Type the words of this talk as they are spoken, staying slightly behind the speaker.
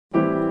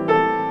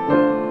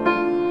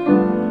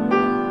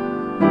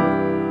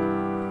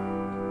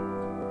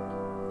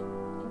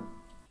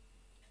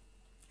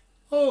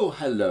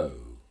hello,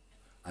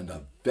 and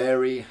a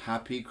very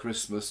happy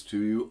Christmas to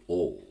you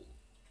all.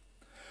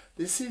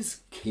 This is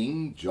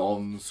King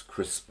John's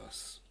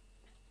Christmas.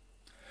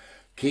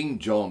 King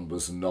John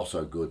was not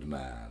a good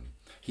man.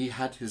 He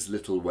had his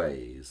little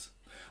ways,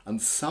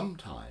 and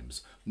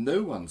sometimes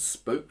no one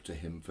spoke to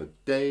him for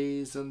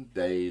days and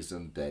days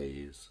and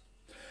days.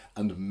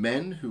 And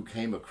men who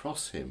came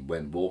across him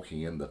when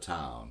walking in the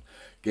town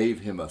gave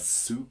him a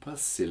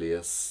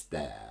supercilious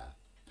stare,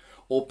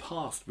 or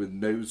passed with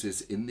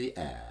noses in the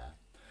air,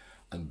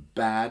 and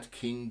bad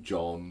King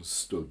John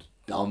stood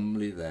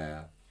dumbly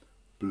there,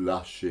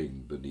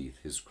 blushing beneath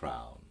his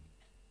crown.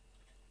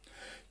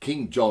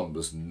 King John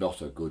was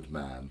not a good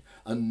man,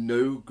 and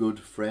no good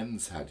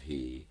friends had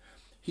he.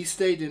 He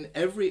stayed in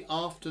every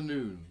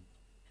afternoon,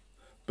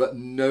 but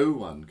no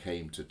one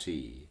came to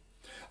tea.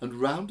 And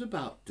round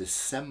about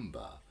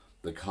December,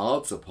 the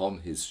cards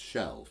upon his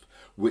shelf,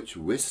 which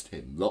wished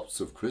him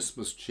lots of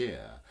Christmas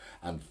cheer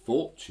and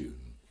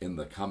fortune in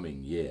the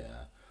coming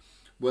year,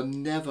 were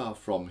never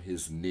from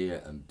his near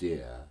and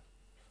dear,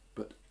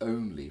 but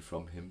only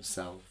from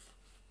himself.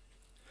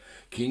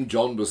 King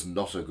John was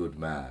not a good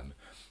man,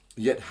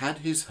 yet had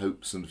his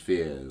hopes and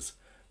fears.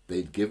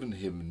 They'd given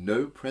him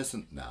no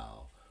present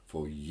now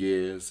for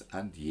years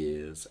and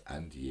years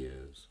and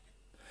years.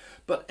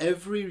 But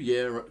every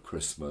year at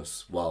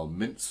Christmas, while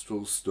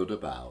minstrels stood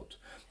about,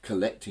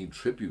 collecting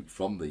tribute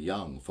from the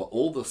young for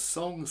all the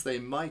songs they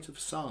might have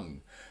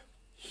sung,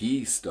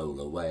 he stole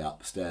away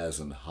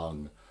upstairs and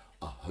hung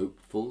a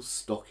hopeful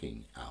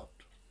stocking out.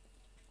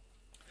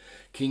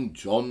 King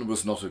John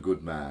was not a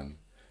good man.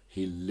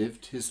 He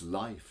lived his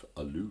life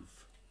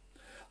aloof.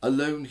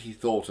 Alone he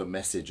thought a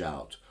message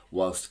out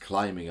whilst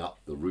climbing up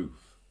the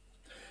roof.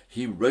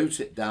 He wrote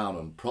it down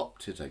and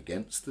propped it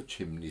against the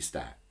chimney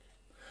stack.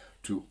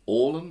 To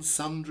all and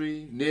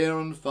sundry, near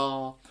and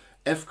far,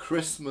 F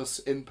Christmas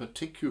in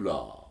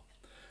particular,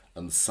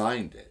 and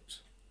signed it,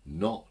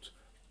 not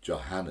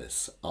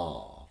Johannes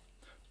R.,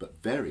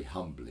 but very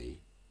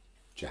humbly,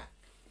 Jack.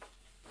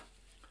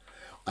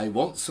 I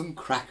want some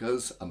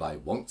crackers and I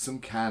want some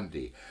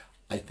candy.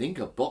 I think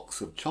a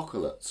box of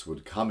chocolates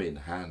would come in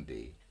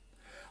handy.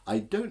 I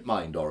don't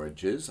mind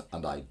oranges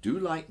and I do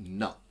like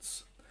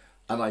nuts,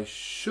 and I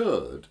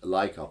should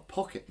like a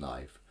pocket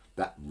knife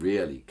that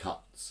really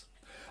cuts.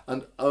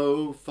 And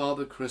oh,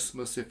 Father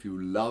Christmas, if you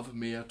love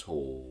me at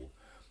all,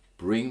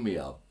 bring me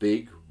a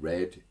big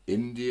red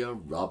India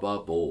rubber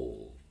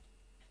ball.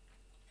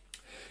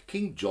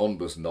 King John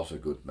was not a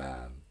good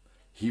man.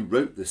 He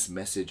wrote this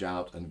message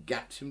out and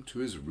gat him to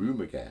his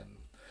room again,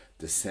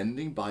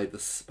 descending by the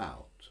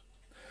spout.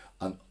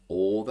 And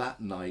all that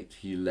night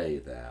he lay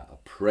there, a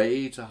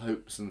prey to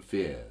hopes and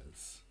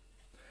fears.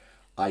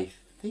 I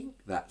think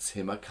that's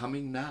him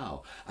a-coming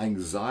now.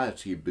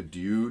 Anxiety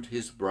bedewed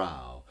his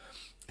brow.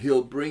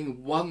 He'll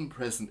bring one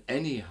present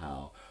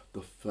anyhow,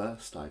 the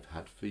first I've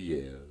had for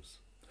years.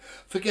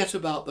 Forget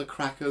about the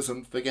crackers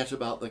and forget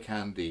about the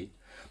candy.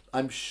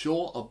 I'm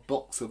sure a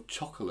box of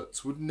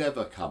chocolates would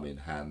never come in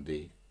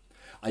handy.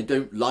 I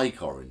don't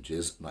like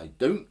oranges and I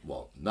don't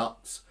want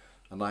nuts,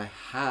 and I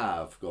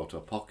have got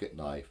a pocket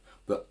knife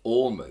that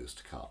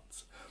almost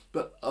cuts.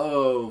 But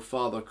oh,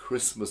 Father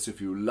Christmas, if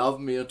you love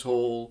me at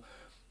all,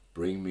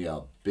 bring me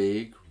a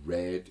big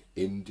red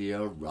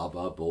India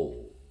rubber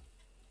ball.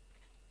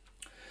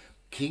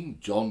 King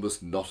John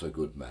was not a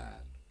good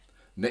man.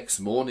 Next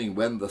morning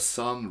when the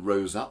sun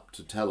rose up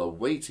to tell a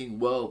waiting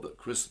world that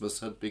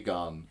Christmas had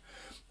begun,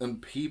 and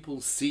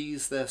people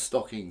seized their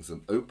stockings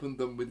and opened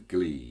them with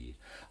glee,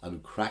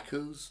 and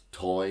crackers,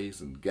 toys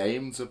and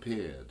games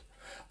appeared,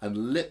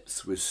 and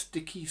lips with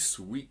sticky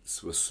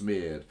sweets were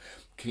smeared,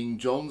 King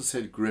John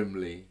said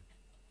grimly,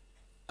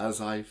 as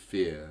I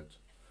feared,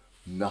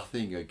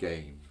 nothing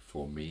again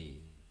for me.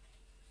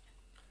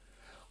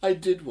 I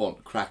did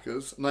want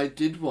crackers and I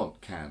did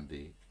want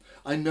candy.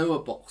 I know a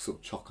box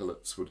of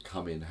chocolates would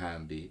come in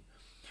handy.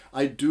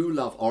 I do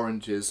love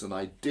oranges and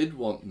I did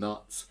want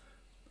nuts,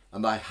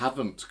 and I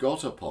haven't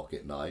got a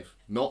pocket knife,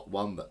 not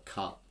one that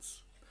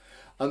cuts.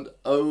 And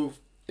oh,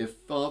 if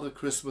Father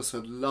Christmas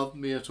had loved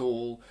me at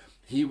all,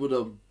 he would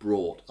have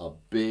brought a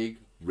big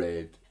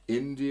red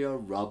India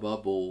rubber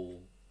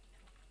ball.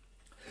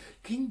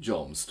 King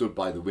John stood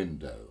by the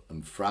window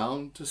and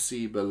frowned to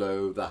see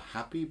below the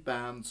happy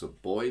bands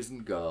of boys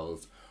and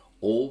girls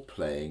all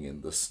playing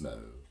in the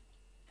snow.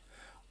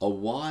 A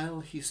while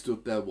he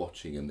stood there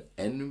watching and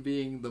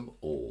envying them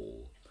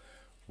all,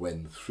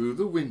 when through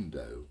the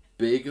window,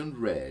 big and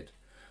red,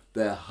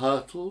 there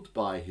hurtled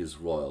by his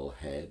royal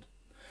head,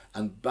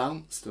 and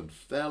bounced and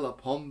fell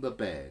upon the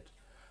bed,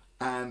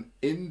 an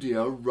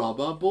India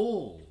rubber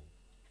ball.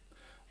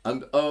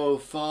 And oh,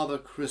 Father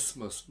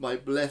Christmas, my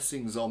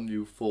blessings on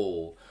you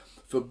fall,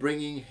 for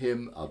bringing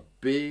him a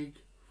big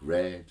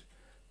red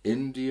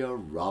India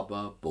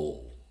rubber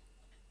ball.